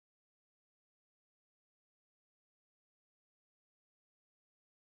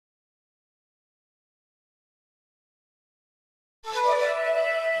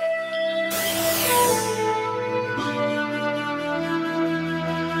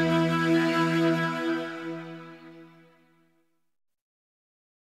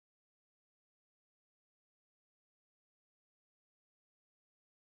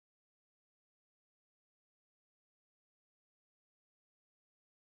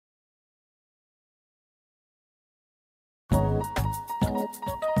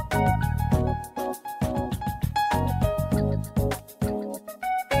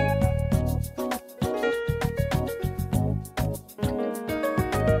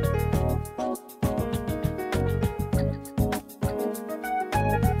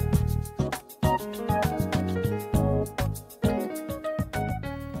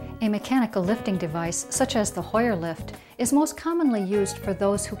mechanical lifting device, such as the Hoyer lift, is most commonly used for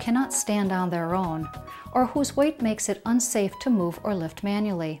those who cannot stand on their own, or whose weight makes it unsafe to move or lift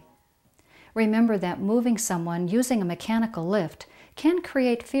manually. Remember that moving someone using a mechanical lift can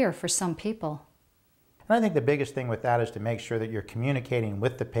create fear for some people. And I think the biggest thing with that is to make sure that you're communicating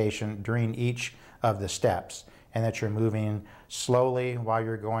with the patient during each of the steps, and that you're moving slowly while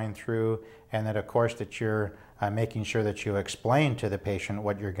you're going through, and that of course that you're making sure that you explain to the patient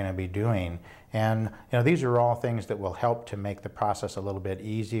what you're going to be doing. And these are all things that will help to make the process a little bit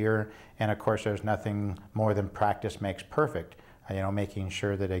easier. And of course there's nothing more than practice makes perfect. Making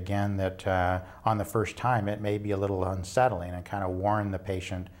sure that again that on the first time it may be a little unsettling, and kind of warn the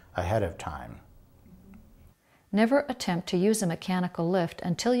patient ahead of time. Never attempt to use a mechanical lift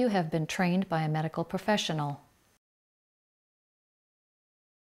until you have been trained by a medical professional.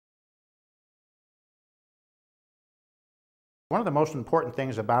 One of the most important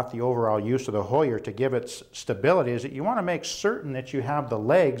things about the overall use of the Hoyer to give it stability is that you want to make certain that you have the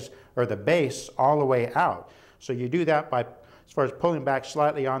legs or the base all the way out. So you do that by, as far as pulling back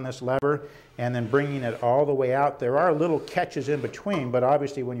slightly on this lever and then bringing it all the way out. There are little catches in between, but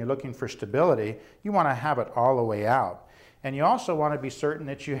obviously when you're looking for stability, you want to have it all the way out. And you also want to be certain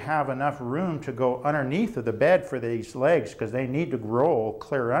that you have enough room to go underneath of the bed for these legs, because they need to roll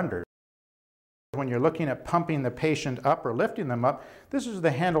clear under. When you're looking at pumping the patient up or lifting them up, this is the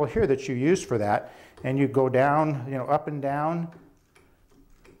handle here that you use for that. And you go down, up and down,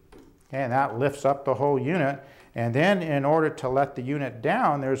 and that lifts up the whole unit. And then in order to let the unit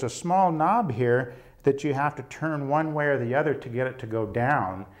down, there's a small knob here that you have to turn one way or the other to get it to go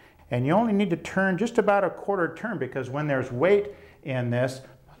down. And you only need to turn just about a quarter turn, because when there's weight in this,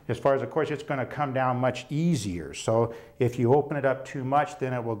 as far as, of course, it's going to come down much easier. So if you open it up too much,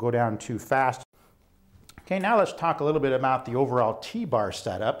 then it will go down too fast. Okay, now let's talk a little bit about the overall T-bar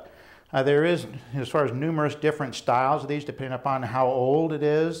setup. There is, as far as numerous different styles of these, depending upon how old it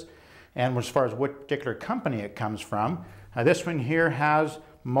is and as far as what particular company it comes from. This one here has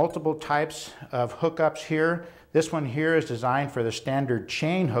multiple types of hookups here. This one here is designed for the standard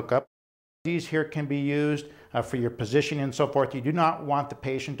chain hookup. These here can be used for your positioning and so forth. You do not want the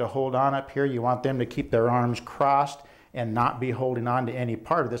patient to hold on up here. You want them to keep their arms crossed and not be holding on to any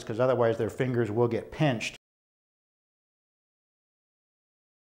part of this, because otherwise their fingers will get pinched.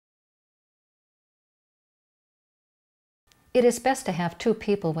 It is best to have two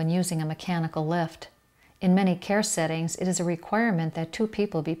people when using a mechanical lift. In many care settings, it is a requirement that two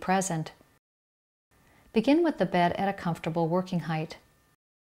people be present. Begin with the bed at a comfortable working height.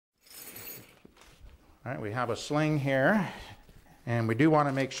 All right, we have a sling here, and we do want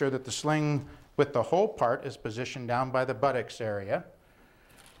to make sure that the sling with the whole part is positioned down by the buttocks area.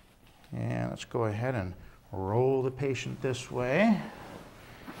 And let's go ahead and roll the patient this way.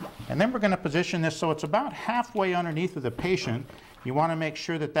 And then we're going to position this so it's about halfway underneath of the patient. You want to make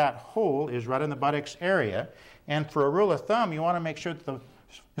sure that that hole is right in the buttocks area. And for a rule of thumb, you want to make sure that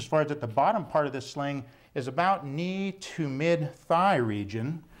as far as at the bottom part of this sling is about knee to mid-thigh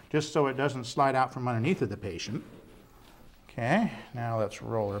region, just so it doesn't slide out from underneath of the patient. Okay, now let's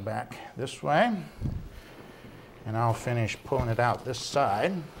roll her back this way. And I'll finish pulling it out this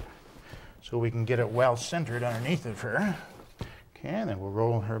side so we can get it well centered underneath of her. Okay, and then we'll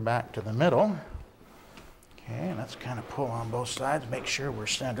roll her back to the middle. Okay, and let's kind of pull on both sides, make sure we're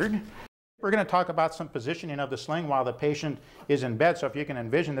centered. We're going to talk about some positioning of the sling while the patient is in bed. So if you can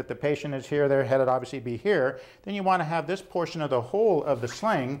envision that the patient is here, their head would obviously be here, then you want to have this portion of the whole of the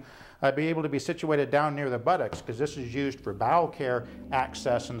sling be able to be situated down near the buttocks, because this is used for bowel care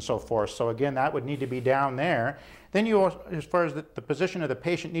access and so forth. So again, that would need to be down there. Then you, as far as the position of the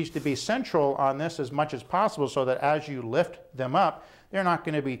patient, needs to be central on this as much as possible, so that as you lift them up, they're not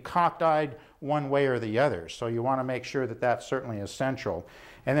going to be cocked-eyed one way or the other. So you want to make sure that that certainly is central.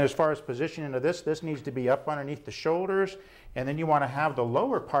 And then as far as positioning of this needs to be up underneath the shoulders. And then you want to have the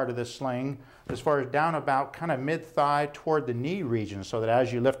lower part of the sling as far as down about kind of mid-thigh toward the knee region, so that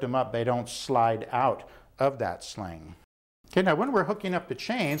as you lift them up, they don't slide out of that sling. Okay, now when we're hooking up the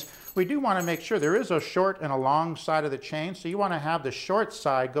chains, we do want to make sure there is a short and a long side of the chain. So you want to have the short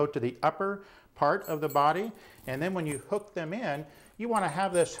side go to the upper part of the body. And then when you hook them in, you want to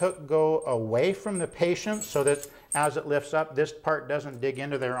have this hook go away from the patient, so that as it lifts up, this part doesn't dig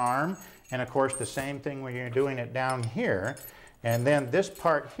into their arm. And of course, the same thing when you're doing it down here. And then this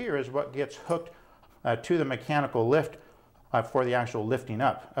part here is what gets hooked to the mechanical lift for the actual lifting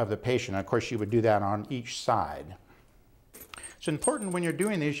up of the patient. Of course, you would do that on each side. It's important when you're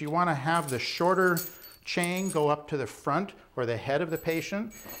doing these, you want to have the shorter chain go up to the front or the head of the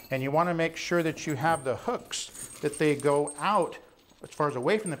patient. And you want to make sure that you have the hooks, that they go out as far as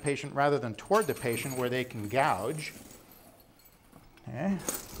away from the patient rather than toward the patient where they can gouge. Okay.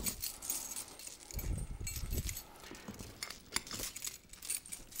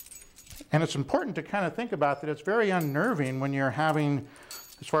 And it's important to kind of think about that it's very unnerving when you're having,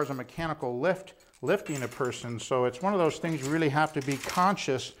 as far as a mechanical lifting a person. So it's one of those things you really have to be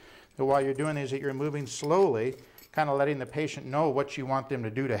conscious that while you're doing these, that you're moving slowly, kind of letting the patient know what you want them to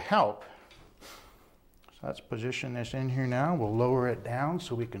do to help. So let's position this in here now. We'll lower it down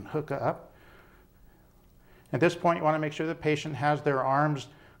so we can hook up. At this point, you want to make sure the patient has their arms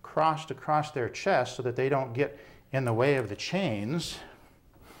crossed across their chest so that they don't get in the way of the chains.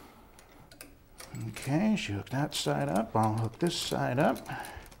 Okay, she hooked that side up. I'll hook this side up.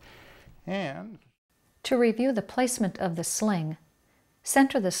 And to review the placement of the sling,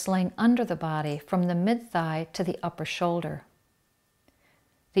 center the sling under the body from the mid-thigh to the upper shoulder.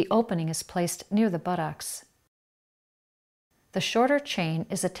 The opening is placed near the buttocks. The shorter chain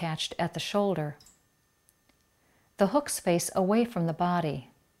is attached at the shoulder. The hooks face away from the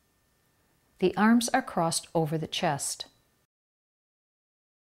body. The arms are crossed over the chest.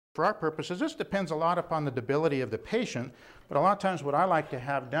 For our purposes, this depends a lot upon the debility of the patient, but a lot of times what I like to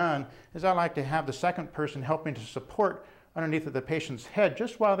have done is I like to have the second person helping to support underneath of the patient's head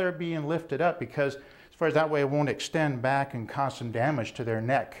just while they're being lifted up, because as far as that way it won't extend back and cause some damage to their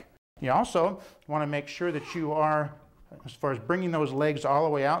neck. You also want to make sure that you are, as far as bringing those legs all the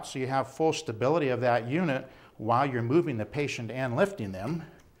way out so you have full stability of that unit while you're moving the patient and lifting them.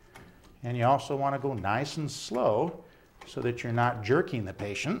 And you also want to go nice and slow so that you're not jerking the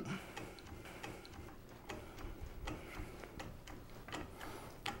patient.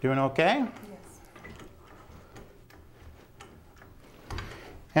 Doing okay? Yes.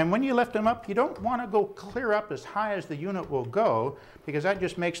 And when you lift them up, you don't want to go clear up as high as the unit will go, because that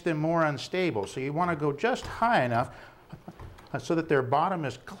just makes them more unstable. So you want to go just high enough so that their bottom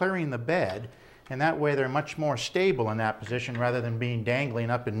is clearing the bed, and that way they're much more stable in that position rather than being dangling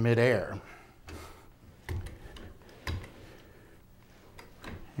up in midair.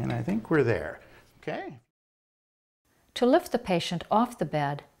 And I think we're there. Okay. To lift the patient off the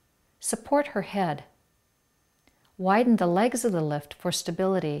bed, support her head. Widen the legs of the lift for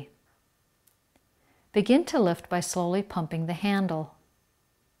stability. Begin to lift by slowly pumping the handle.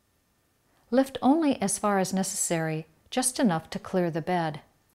 Lift only as far as necessary, just enough to clear the bed.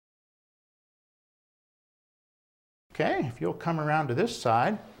 Okay, if you'll come around to this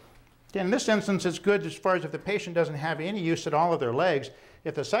side. In this instance, it's good as far as if the patient doesn't have any use at all of their legs,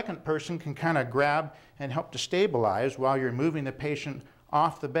 if the second person can kind of grab and help to stabilize while you're moving the patient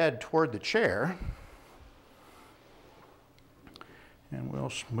off the bed toward the chair. And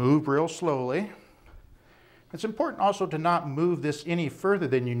we'll move real slowly. It's important also to not move this any further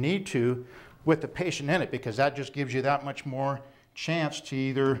than you need to with the patient in it, because that just gives you that much more chance to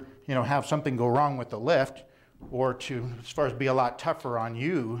either, have something go wrong with the lift, or to, as far as be a lot tougher on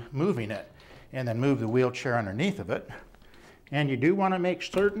you moving it, and then move the wheelchair underneath of it. And you do want to make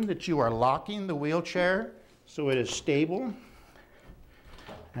certain that you are locking the wheelchair so it is stable.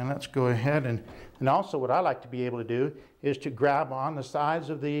 And let's go ahead and also what I like to be able to do is to grab on the sides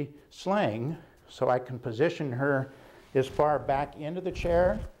of the sling so I can position her as far back into the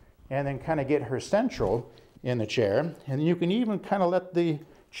chair and then kind of get her central in the chair. And you can even kind of let the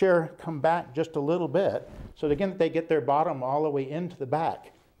chair come back just a little bit so that, again, they get their bottom all the way into the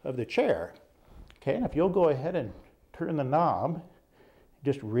back of the chair. Okay, and if you'll go ahead and turn the knob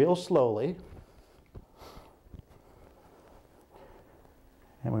just real slowly.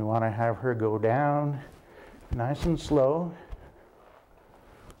 And we want to have her go down nice and slow.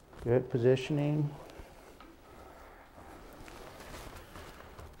 Good positioning.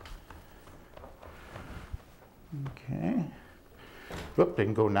 Okay. Whoop, they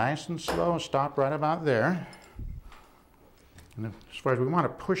can go nice and slow, stop right about there. And as far as we want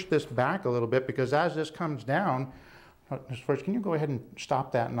to push this back a little bit, because as this comes down, as far as, can you go ahead and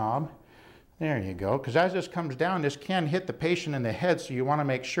stop that knob? There you go. Because as this comes down, this can hit the patient in the head, so you want to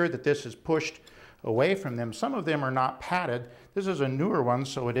make sure that this is pushed away from them. Some of them are not padded. This is a newer one,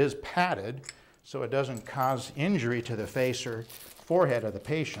 so it is padded, so it doesn't cause injury to the face or forehead of the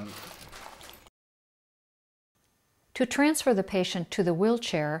patient. To transfer the patient to the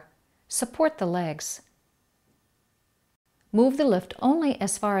wheelchair, support the legs. Move the lift only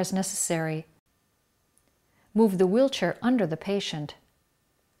as far as necessary. Move the wheelchair under the patient.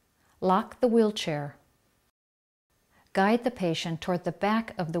 Lock the wheelchair. Guide the patient toward the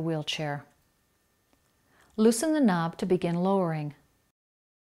back of the wheelchair. Loosen the knob to begin lowering.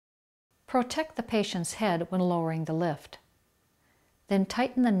 Protect the patient's head when lowering the lift. Then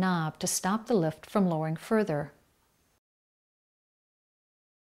tighten the knob to stop the lift from lowering further.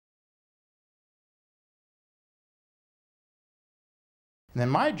 And then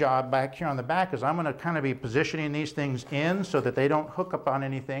my job back here on the back is I'm going to kind of be positioning these things in so that they don't hook up on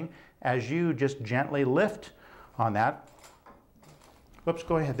anything as you just gently lift on that. Whoops,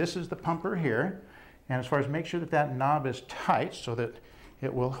 go ahead. This is the pumper here. And as far as make sure that that knob is tight so that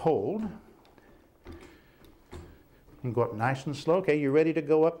it will hold. You can go up nice and slow. Okay, you ready to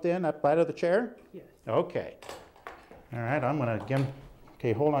go up then, up out of the chair? Yes. Okay. All right, I'm going to again,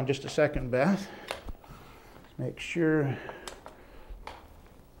 okay, hold on just a second, Beth. Make sure.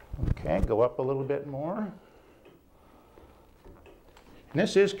 Okay, go up a little bit more. And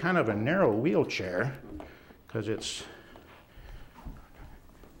this is kind of a narrow wheelchair because it's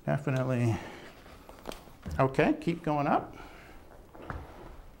definitely, okay, keep going up.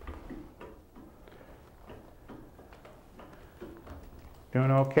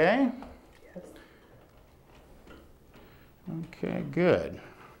 Doing okay? Yes. Okay, good.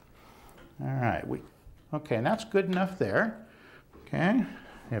 All right, okay, and that's good enough there. Okay,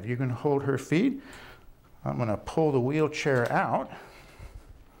 if you can hold her feet, I'm going to pull the wheelchair out.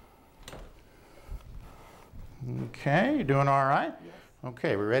 Okay, you doing all right? Yes.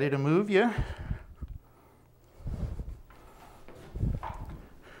 Okay, we're ready to move you.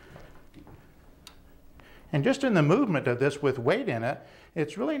 And just in the movement of this with weight in it,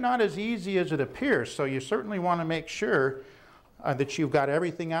 it's really not as easy as it appears. So you certainly want to make sure that you've got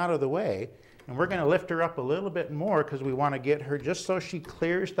everything out of the way. And we're going to lift her up a little bit more because we want to get her just so she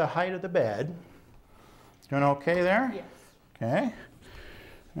clears the height of the bed. Doing okay there? Yes. Okay.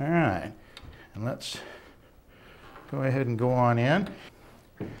 All right. And let's go ahead and go on in.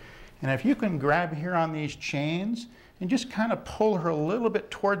 And if you can grab here on these chains and just kind of pull her a little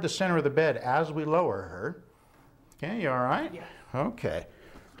bit toward the center of the bed as we lower her. Okay, you all right? Yeah. Okay.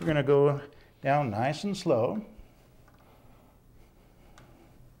 We're going to go down nice and slow.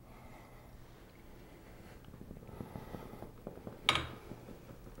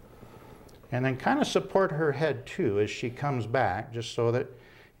 And then kind of support her head too as she comes back, just so that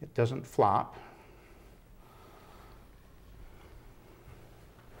it doesn't flop.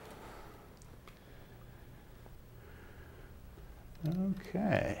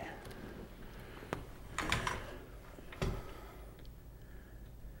 Okay.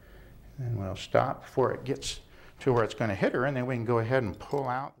 And we'll stop before it gets to where it's going to hit her, and then we can go ahead and pull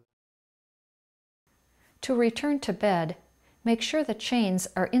out. To return to bed, make sure the chains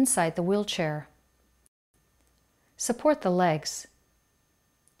are inside the wheelchair. Support the legs.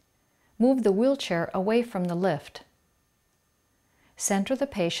 Move the wheelchair away from the lift. Center the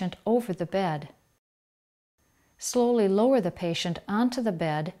patient over the bed. Slowly lower the patient onto the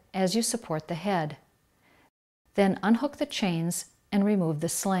bed as you support the head. Then unhook the chains and remove the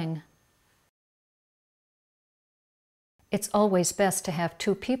sling. It's always best to have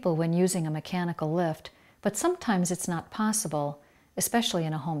 2 people when using a mechanical lift, but sometimes it's not possible, especially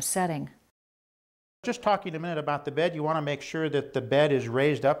in a home setting. Just talking a minute about the bed, you want to make sure that the bed is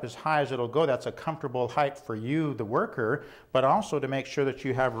raised up as high as it'll go. That's a comfortable height for you, the worker, but also to make sure that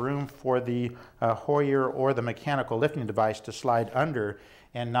you have room for the Hoyer or the mechanical lifting device to slide under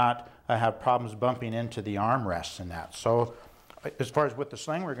and not have problems bumping into the armrests and that. So as far as with the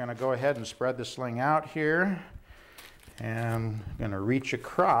sling, we're going to go ahead and spread the sling out here and I'm going to reach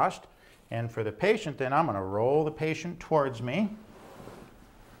across. And for the patient, then I'm going to roll the patient towards me.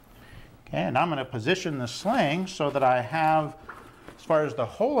 Okay, and I'm going to position the sling so that I have, as far as the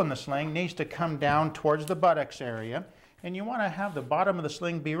hole in the sling needs to come down towards the buttocks area. And you want to have the bottom of the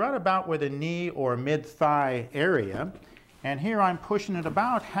sling be right about where the knee or mid-thigh area. And here I'm pushing it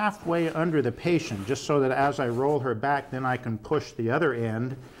about halfway under the patient, just so that as I roll her back, then I can push the other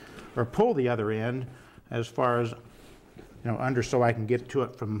end, or pull the other end as far as, under, so I can get to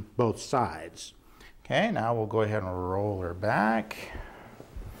it from both sides. Okay, now we'll go ahead and roll her back.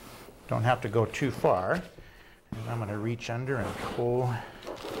 Don't have to go too far. And I'm going to reach under and pull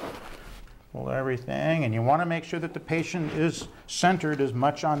everything. And you want to make sure that the patient is centered as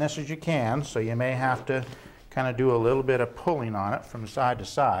much on this as you can. So you may have to kind of do a little bit of pulling on it from side to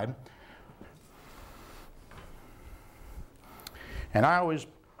side. And I always,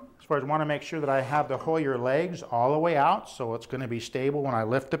 as far as want to make sure that I have the Hoyer legs all the way out, so it's going to be stable when I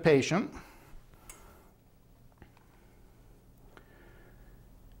lift the patient.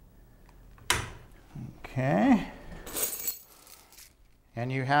 Okay,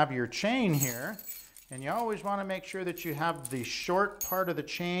 and you have your chain here, and you always want to make sure that you have the short part of the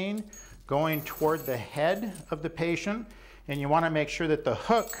chain going toward the head of the patient, and you want to make sure that the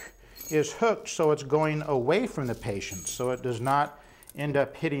hook is hooked so it's going away from the patient, so it does not end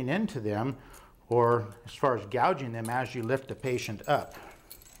up hitting into them or as far as gouging them as you lift the patient up.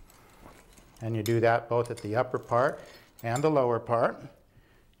 And you do that both at the upper part and the lower part.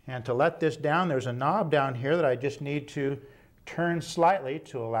 And to let this down, there's a knob down here that I just need to turn slightly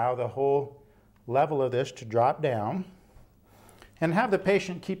to allow the whole level of this to drop down. And have the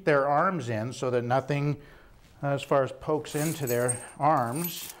patient keep their arms in so that nothing as far as pokes into their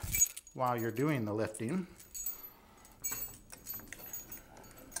arms while you're doing the lifting.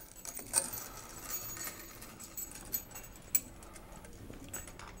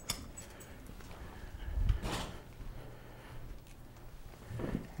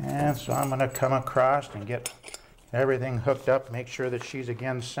 And so I'm going to come across and get everything hooked up, make sure that she's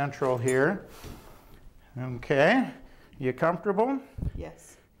again central here. Okay, you comfortable?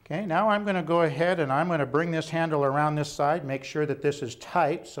 Yes. Okay, now I'm going to go ahead and I'm going to bring this handle around this side, make sure that this is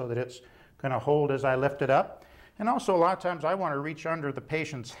tight so that it's going to hold as I lift it up. And also a lot of times I want to reach under the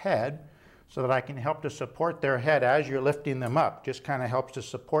patient's head so that I can help to support their head as you're lifting them up. Just kind of helps to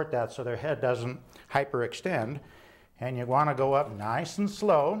support that so their head doesn't hyperextend. And you want to go up nice and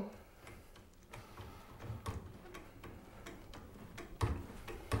slow.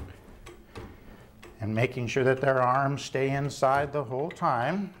 And making sure that their arms stay inside the whole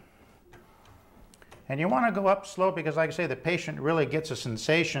time. And you want to go up slow because, like I say, the patient really gets a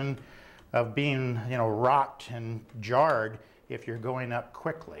sensation of being, rocked and jarred if you're going up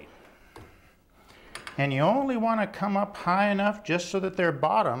quickly. And you only want to come up high enough just so that their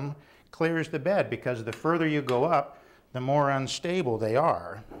bottom clears the bed, because the further you go up, the more unstable they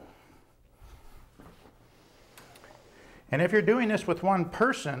are. And if you're doing this with one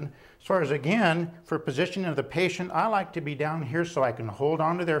person, as far as, again, for positioning of the patient, I like to be down here so I can hold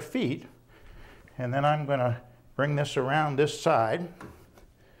onto their feet. And then I'm going to bring this around this side,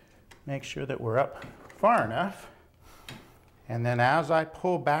 make sure that we're up far enough. And then as I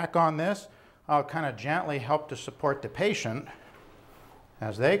pull back on this, I'll kind of gently help to support the patient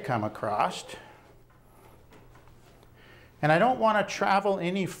as they come across. And I don't want to travel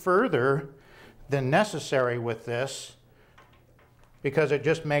any further than necessary with this because it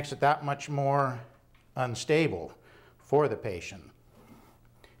just makes it that much more unstable for the patient.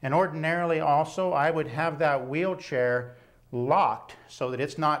 And ordinarily also, I would have that wheelchair locked so that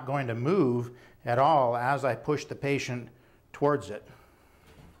it's not going to move at all as I push the patient towards it.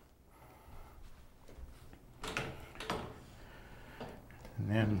 And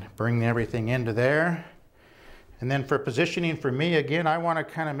then bring everything into there. And then for positioning for me, again, I want to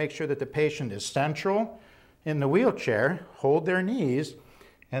kind of make sure that the patient is central in the wheelchair, hold their knees,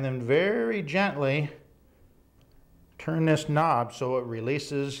 and then very gently turn this knob so it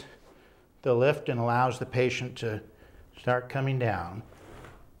releases the lift and allows the patient to start coming down.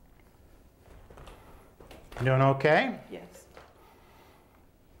 Doing okay? Yes.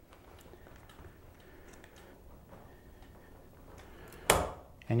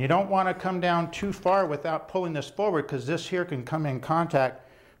 And you don't want to come down too far without pulling this forward, because this here can come in contact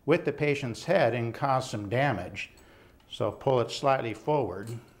with the patient's head and cause some damage. So pull it slightly forward.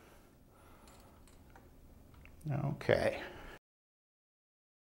 Okay.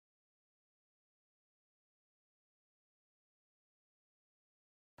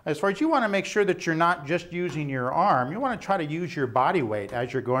 As far as, you want to make sure that you're not just using your arm, you want to try to use your body weight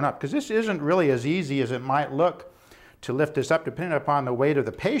as you're going up, because this isn't really as easy as it might look to lift this up. Depending upon the weight of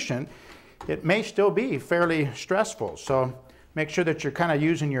the patient, it may still be fairly stressful. So make sure that you're kind of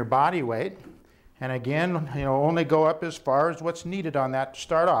using your body weight. And again, only go up as far as what's needed on that to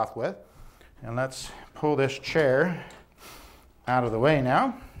start off with. And let's pull this chair out of the way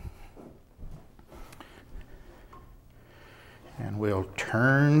now. And we'll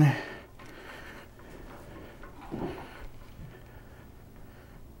turn.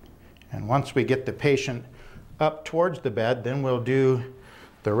 And once we get the patient up towards the bed, then we'll do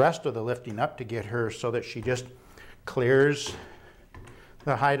the rest of the lifting up to get her so that she just clears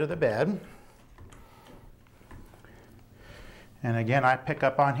the height of the bed. And again, I pick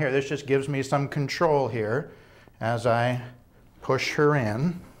up on here. This just gives me some control here as I push her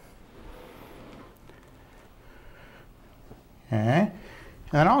in. Okay.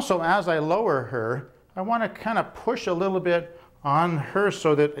 And also, as I lower her, I want to kind of push a little bit on her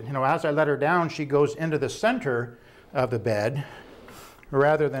so that, as I let her down, she goes into the center of the bed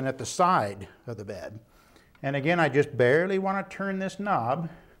rather than at the side of the bed. And again, I just barely want to turn this knob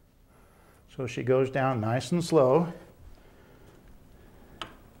so she goes down nice and slow.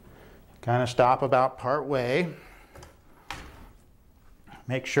 Kind of stop about part way.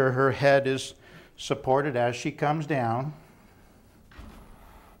 Make sure her head is supported as she comes down.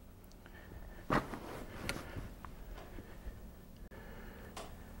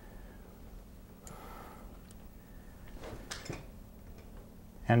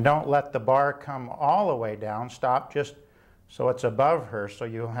 And don't let the bar come all the way down. Stop just so it's above her, so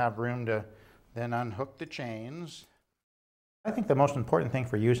you'll have room to then unhook the chains. I think the most important thing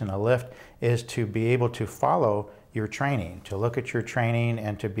for using a lift is to be able to follow your training, to look at your training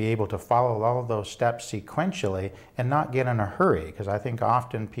and to be able to follow all of those steps sequentially and not get in a hurry, because I think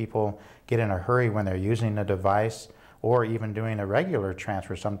often people get in a hurry when they're using a device or even doing a regular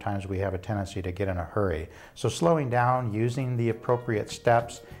transfer. Sometimes we have a tendency to get in a hurry. So slowing down, using the appropriate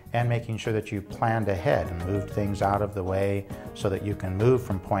steps, and making sure that you planned ahead and moved things out of the way so that you can move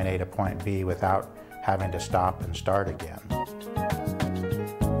from point A to point B without having to stop and start again.